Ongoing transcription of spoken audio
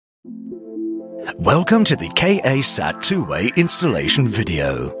Welcome to the KA-SAT two-way installation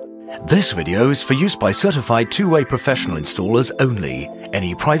video. This video is for use by certified two-way professional installers only.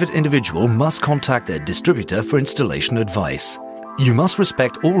 Any private individual must contact their distributor for installation advice. You must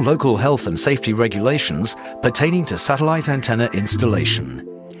respect all local health and safety regulations pertaining to satellite antenna installation.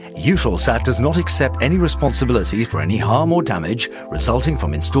 Eutelsat does not accept any responsibility for any harm or damage resulting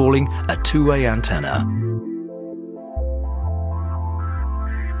from installing a two-way antenna.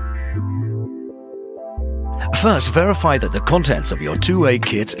 First, verify that the contents of your two-way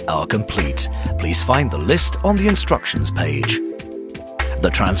kit are complete. Please find the list on the instructions page. The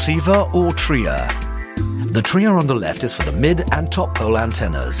transceiver or TRIA. The TRIA on the left is for the mid and top pole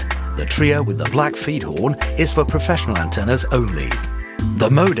antennas. The TRIA with the black feed horn is for professional antennas only. The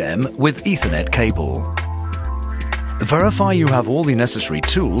modem with Ethernet cable. Verify you have all the necessary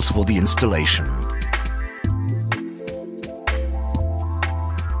tools for the installation.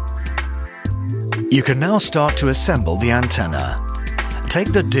 You can now start to assemble the antenna.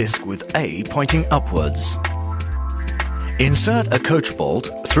 Take the disc with A pointing upwards. Insert a coach bolt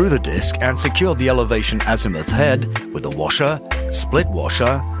through the disc and secure the elevation azimuth head with a washer, split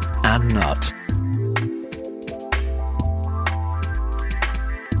washer, and nut.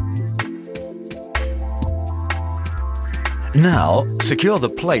 Now, secure the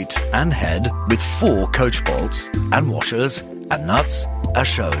plate and head with 4 coach bolts and washers and nuts as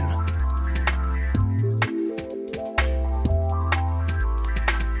shown.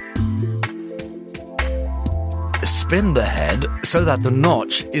 Spin the head so that the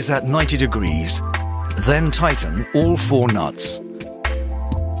notch is at 90 degrees. Then tighten all 4 nuts.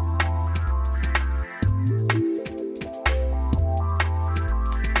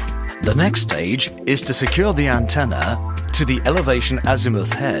 The next stage is to secure the antenna to the elevation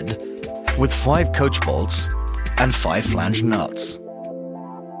azimuth head with 5 coach bolts and 5 flange nuts.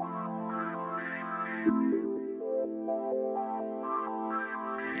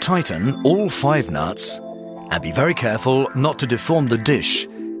 Tighten all 5 nuts and be very careful not to deform the dish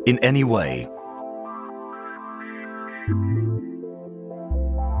in any way.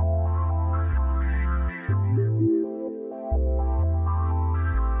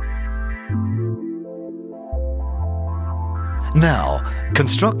 Now,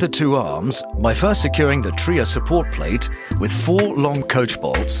 construct the 2 arms by first securing the TRIA support plate with 4 long coach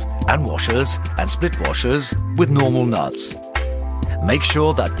bolts and washers and split washers with normal nuts. Make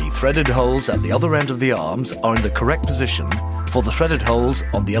sure that the threaded holes at the other end of the arms are in the correct position for the threaded holes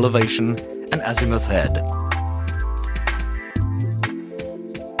on the elevation and azimuth head.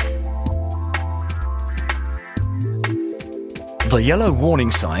 The yellow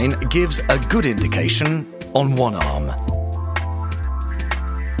warning sign gives a good indication on one arm.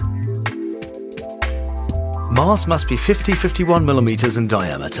 Mast must be 50-51 mm in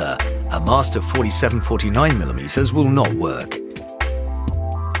diameter. A mast of 47-49 mm will not work.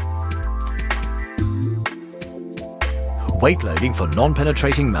 Weight loading for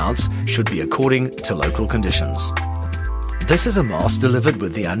non-penetrating mounts should be according to local conditions. This is a mast delivered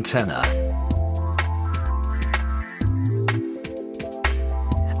with the antenna.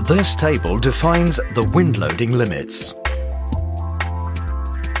 This table defines the wind loading limits.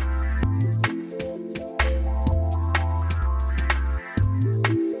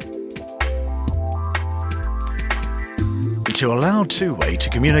 To allow two-way to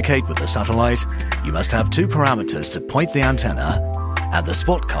communicate with the satellite, you must have 2 parameters to point the antenna and the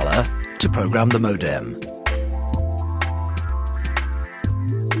spot color to program the modem.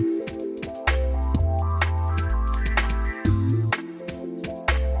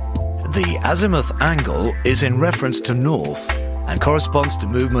 The azimuth angle is in reference to north and corresponds to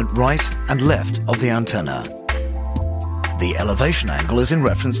movement right and left of the antenna. The elevation angle is in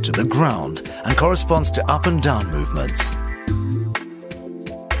reference to the ground and corresponds to up and down movements.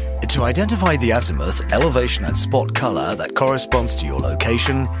 To identify the azimuth, elevation and spot color that corresponds to your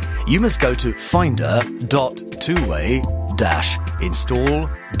location, you must go to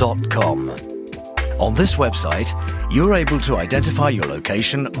finder.twoway-install.com. On this website, you're able to identify your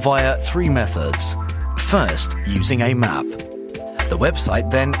location via 3 methods. First, using a map. The website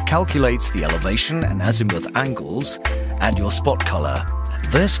then calculates the elevation and azimuth angles and your spot color.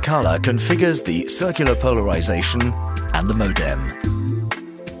 This color configures the circular polarization and the modem.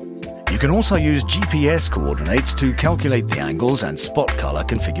 You can also use GPS coordinates to calculate the angles and spot color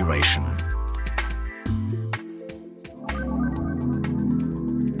configuration.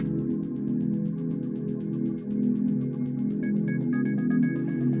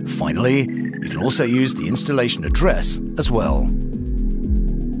 Finally, you can also use the installation address as well.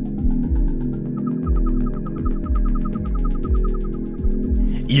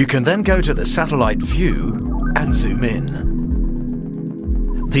 You can then go to the satellite view and zoom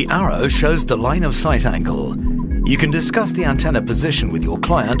in. The arrow shows the line of sight angle. You can discuss the antenna position with your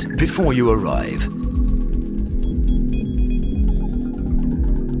client before you arrive.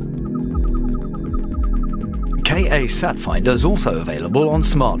 KA SatFinder is also available on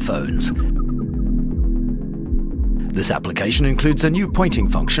smartphones. This application includes a new pointing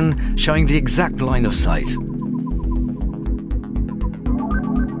function showing the exact line of sight.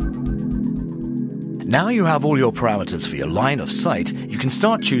 Now you have all your parameters for your line of sight, you can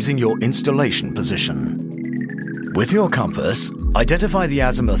start choosing your installation position. With your compass, identify the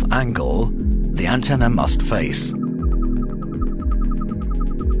azimuth angle the antenna must face.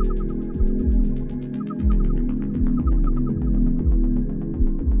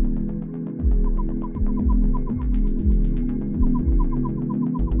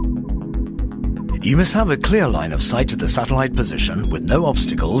 You must have a clear line of sight to the satellite position with no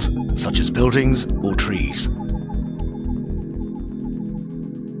obstacles, such as buildings or trees.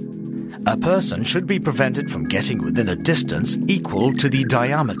 A person should be prevented from getting within a distance equal to the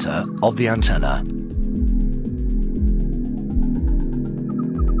diameter of the antenna.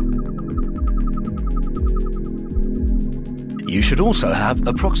 You should also have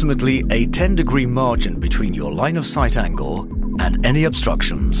approximately a 10-degree margin between your line of sight angle and any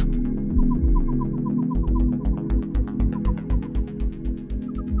obstructions.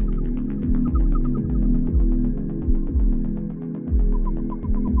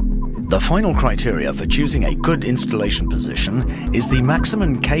 The final criteria for choosing a good installation position is the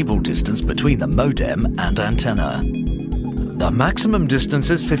maximum cable distance between the modem and antenna. The maximum distance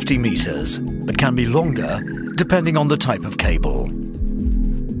is 50 meters, but can be longer depending on the type of cable.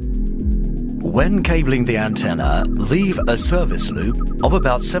 When cabling the antenna, leave a service loop of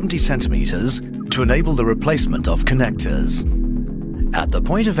about 70 centimeters to enable the replacement of connectors. At the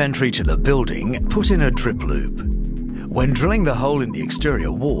point of entry to the building, put in a drip loop. When drilling the hole in the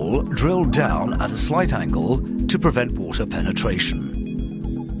exterior wall, drill down at a slight angle to prevent water penetration.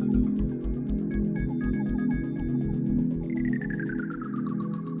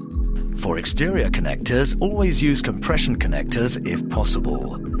 For exterior connectors, always use compression connectors if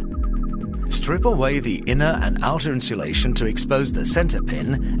possible. Strip away the inner and outer insulation to expose the center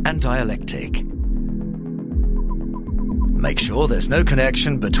pin and dielectric. Make sure there's no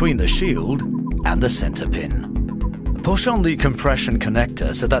connection between the shield and the center pin. Push on the compression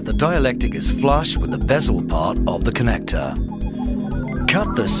connector so that the dielectric is flush with the bezel part of the connector.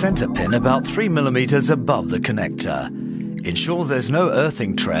 Cut the center pin about 3 mm above the connector. Ensure there's no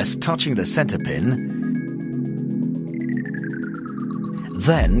earthing truss touching the center pin.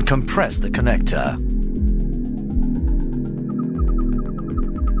 Then compress the connector.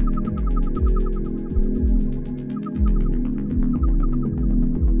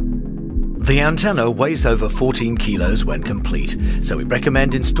 The antenna weighs over 14 kilos when complete, so we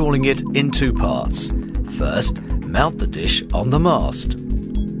recommend installing it in two parts. First, mount the dish on the mast.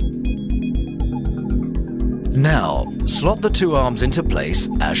 Now, slot the two arms into place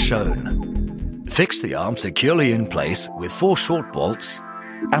as shown. Fix the arm securely in place with 4 short bolts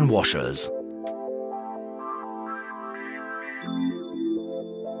and washers.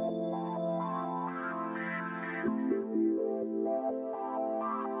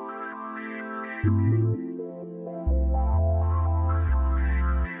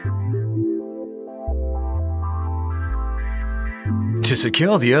 To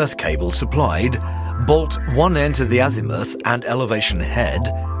secure the earth cable supplied, bolt one end to the azimuth and elevation head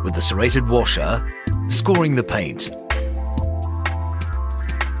with the serrated washer, scoring the paint.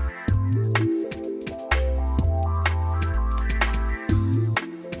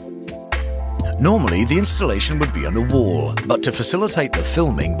 Normally, the installation would be on a wall, but to facilitate the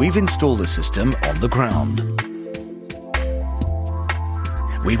filming, we've installed the system on the ground.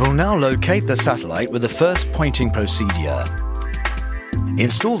 We will now locate the satellite with the first pointing procedure.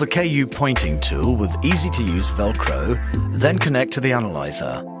 Install the KU pointing tool with easy-to-use Velcro, then connect to the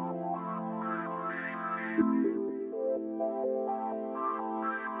analyzer.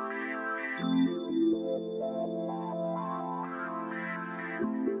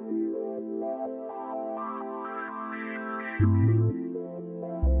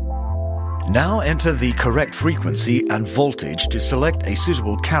 Now enter the correct frequency and voltage to select a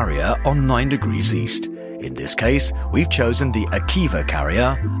suitable carrier on 9 degrees east. In this case, we've chosen the Akiva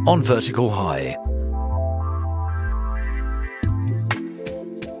carrier on vertical high.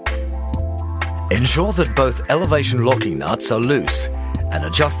 Ensure that both elevation locking nuts are loose and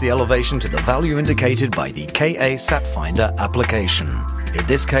adjust the elevation to the value indicated by the KA SatFinder application. In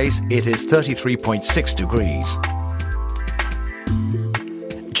this case, it is 33.6 degrees.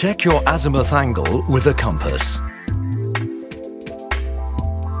 Check your azimuth angle with a compass.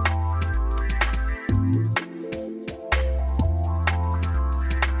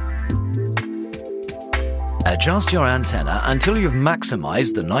 Adjust your antenna until you've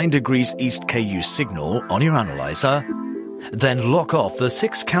maximized the 9 degrees east KU signal on your analyzer, then lock off the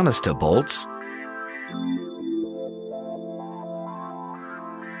 6 canister bolts .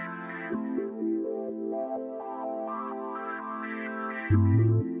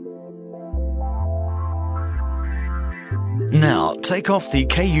 Now take off the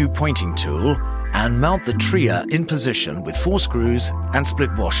KU pointing tool and mount the TRIA in position with 4 screws and split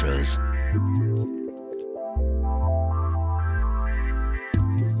washers.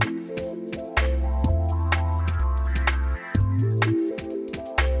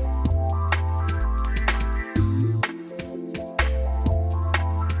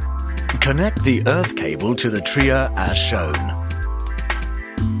 Connect the earth cable to the TRIA as shown.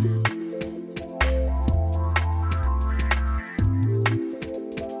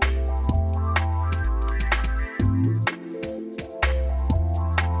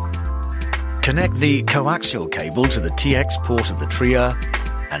 Connect the coaxial cable to the TX port of the TRIA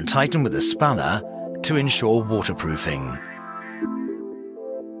and tighten with a spanner to ensure waterproofing.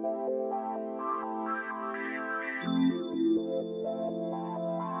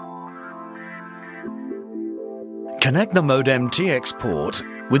 Connect the modem TX port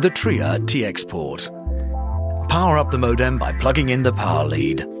with the TRIA TX port. Power up the modem by plugging in the power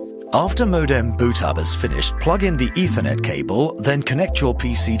lead. After modem boot up is finished, plug in the Ethernet cable, then connect your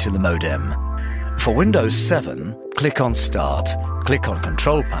PC to the modem. For Windows 7, click on Start, click on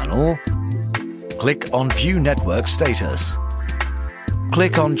Control Panel, click on View Network Status.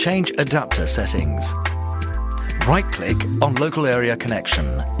 Click on Change Adapter Settings. Right-click on Local Area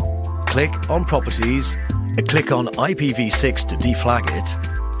Connection. Click on Properties. Click on IPv6 to deflag it.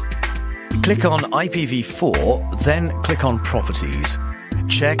 Click on IPv4, then click on Properties.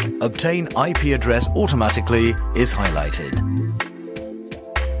 Check Obtain IP Address Automatically is highlighted.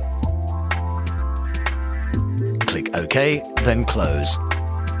 Click OK, then Close.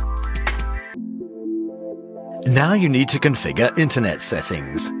 Now you need to configure Internet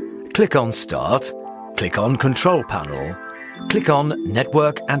settings. Click on Start, click on Control Panel, click on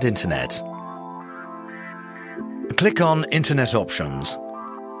Network and Internet. Click on Internet Options.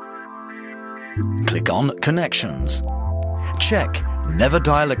 Click on Connections. Check Never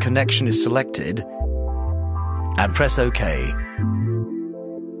Dial a Connection is selected and press OK.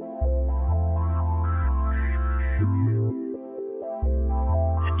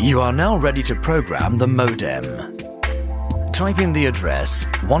 You are now ready to program the modem. Type in the address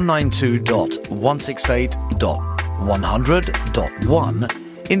 192.168.100.1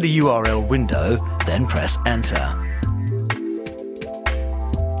 in the URL window, then press Enter.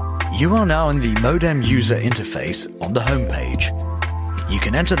 You are now in the modem user interface on the home page. You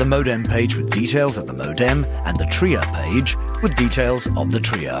can enter the modem page with details of the modem and the TRIA page with details of the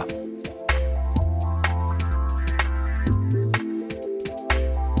TRIA.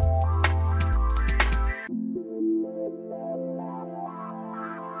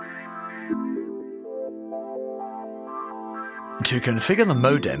 To configure the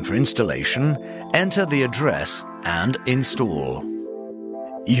modem for installation, enter the address and install.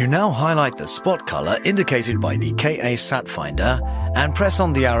 You now highlight the spot color indicated by the KA Sat Finder and press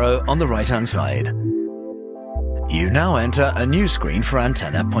on the arrow on the right-hand side. You now enter a new screen for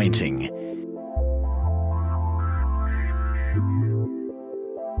antenna pointing.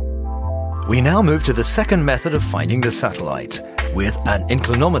 We now move to the second method of finding the satellite, with an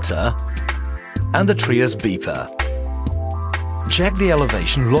inclinometer and the TRIA's beeper. Check the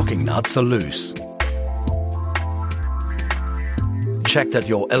elevation locking nuts are loose. Check that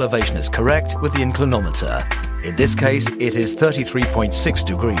your elevation is correct with the inclinometer. In this case, it is 33.6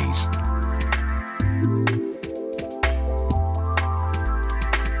 degrees.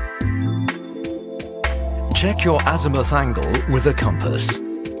 Check your azimuth angle with a compass.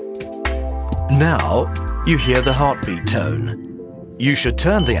 Now, you hear the heartbeat tone. You should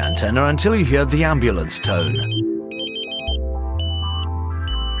turn the antenna until you hear the ambulance tone.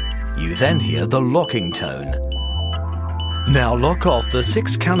 You then hear the locking tone. Now lock off the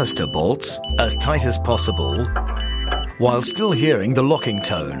 6 canister bolts as tight as possible while still hearing the locking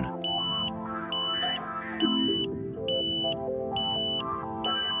tone.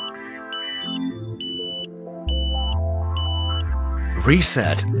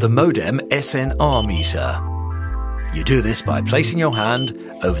 Reset the modem SNR meter. You do this by placing your hand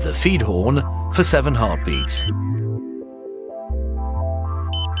over the feed horn for 7 heartbeats.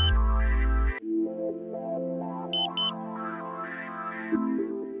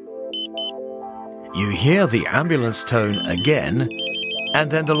 You hear the ambulance tone again,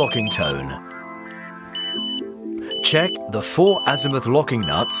 and then the locking tone. Check the 4 azimuth locking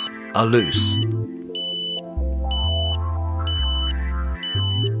nuts are loose.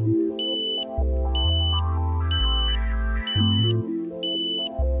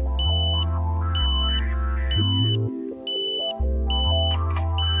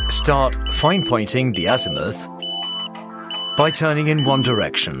 Start fine pointing the azimuth by turning in one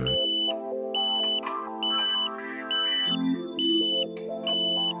direction.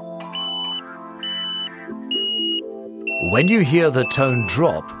 When you hear the tone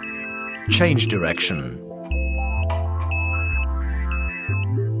drop, change direction.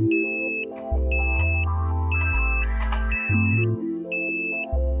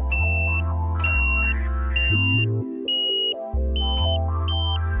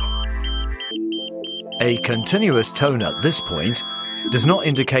 A continuous tone at this point does not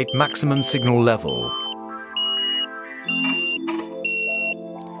indicate maximum signal level.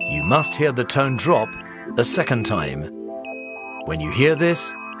 You must hear the tone drop a second time. When you hear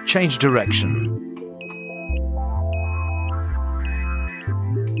this, change direction.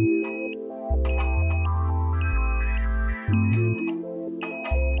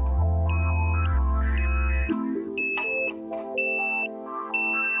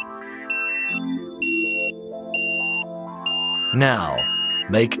 Now,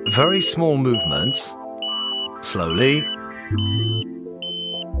 make very small movements, slowly.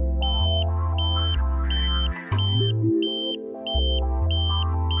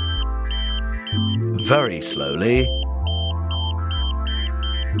 Very slowly.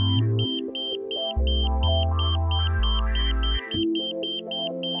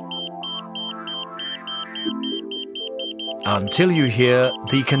 Until you hear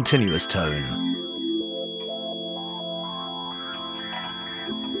the continuous tone.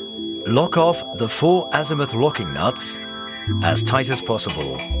 Lock off the 4 azimuth locking nuts as tight as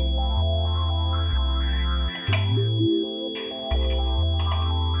possible.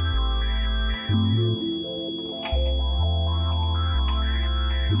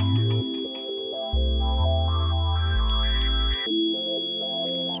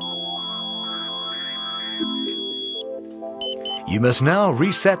 You must now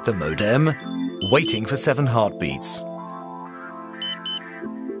reset the modem, waiting for 7 heartbeats.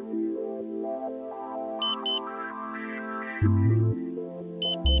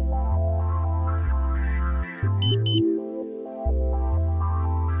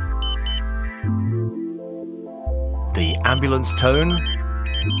 The ambulance tone,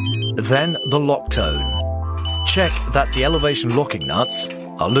 then the lock tone. Check that the elevation locking nuts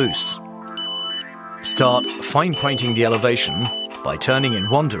are loose. Start fine pointing the elevation by turning in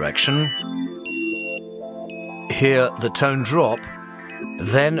one direction. Hear the tone drop,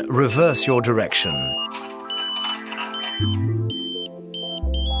 then reverse your direction.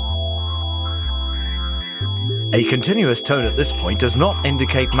 A continuous tone at this point does not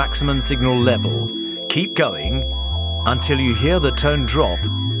indicate maximum signal level. Keep going until you hear the tone drop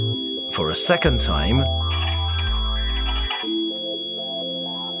for a second time.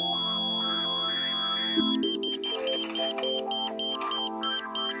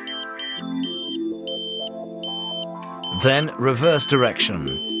 Then reverse direction.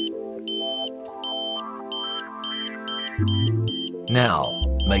 Now,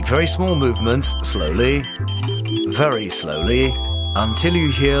 make very small movements slowly, very slowly, until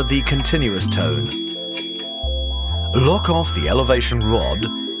you hear the continuous tone. Lock off the elevation rod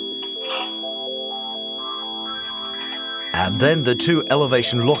and then the 2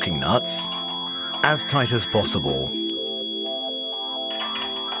 elevation locking nuts as tight as possible.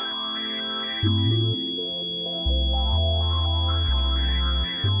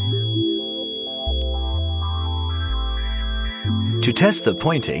 To test the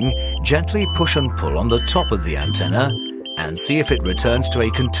pointing, gently push and pull on the top of the antenna and see if it returns to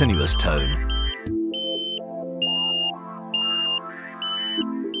a continuous tone.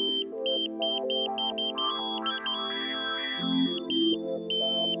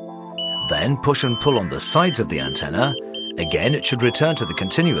 Then push and pull on the sides of the antenna. Again, it should return to the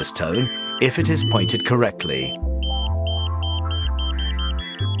continuous tone if it is pointed correctly.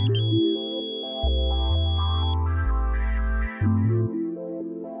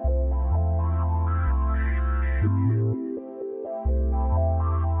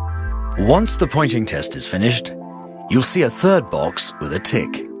 Once the pointing test is finished, you'll see a third box with a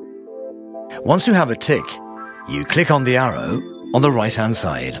tick. Once you have a tick, you click on the arrow on the right-hand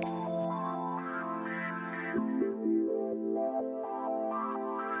side.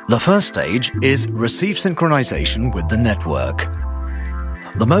 The first stage is receive synchronization with the network.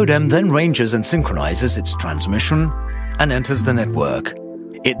 The modem then ranges and synchronizes its transmission and enters the network.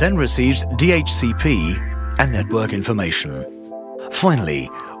 It then receives DHCP and network information. Finally,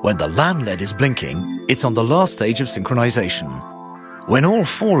 when the LAN LED is blinking, it's on the last stage of synchronization. When all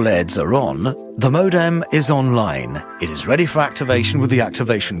 4 LEDs are on, the modem is online. It is ready for activation with the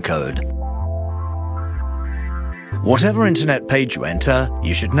activation code. Whatever internet page you enter,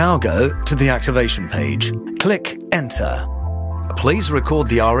 you should now go to the activation page. Click Enter. Please record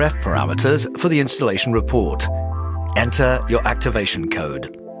the RF parameters for the installation report. Enter your activation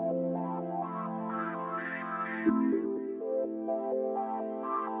code.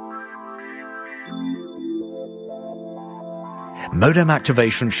 Modem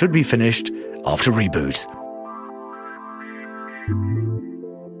activation should be finished after reboot.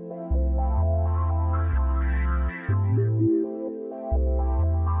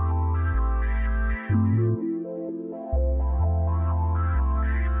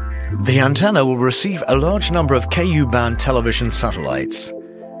 The antenna will receive a large number of Ku-band television satellites.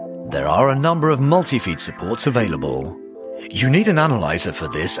 There are a number of multi-feed supports available. You need an analyzer for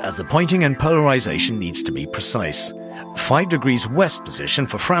this, as the pointing and polarization needs to be precise. 5 degrees west position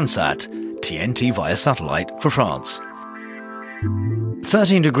for Fransat, TNT via satellite for France.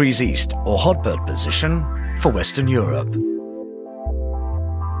 13 degrees east or hotbird position for Western Europe.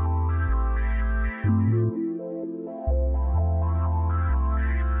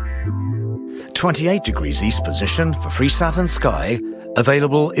 "28 degrees east position for Freesat and Sky,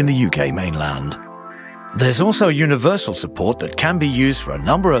 available in the UK mainland. There's also universal support that can be used for a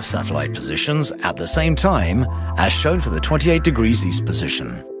number of satellite positions at the same time, as shown for the 28 degrees east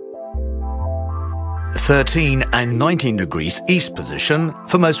position. 13 and 19 degrees east position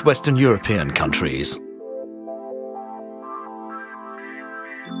for most Western European countries.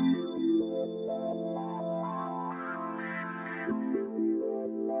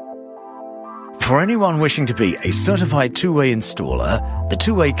 For anyone wishing to be a certified two-way installer, the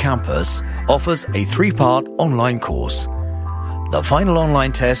Two-Way Campus offers a 3-part online course. The final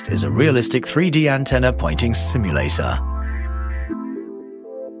online test is a realistic 3D antenna pointing simulator.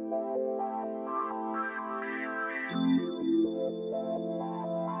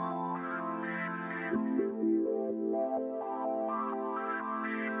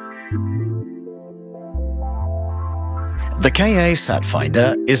 The KA Sat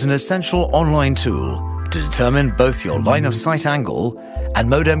Finder is an essential online tool to determine both your line-of-sight angle and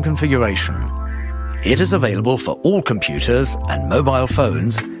modem configuration. It is available for all computers and mobile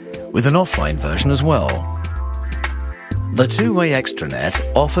phones, with an offline version as well. The Two-Way Extranet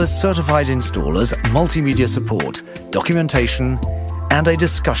offers certified installers multimedia support, documentation, and a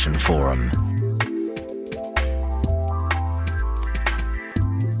discussion forum.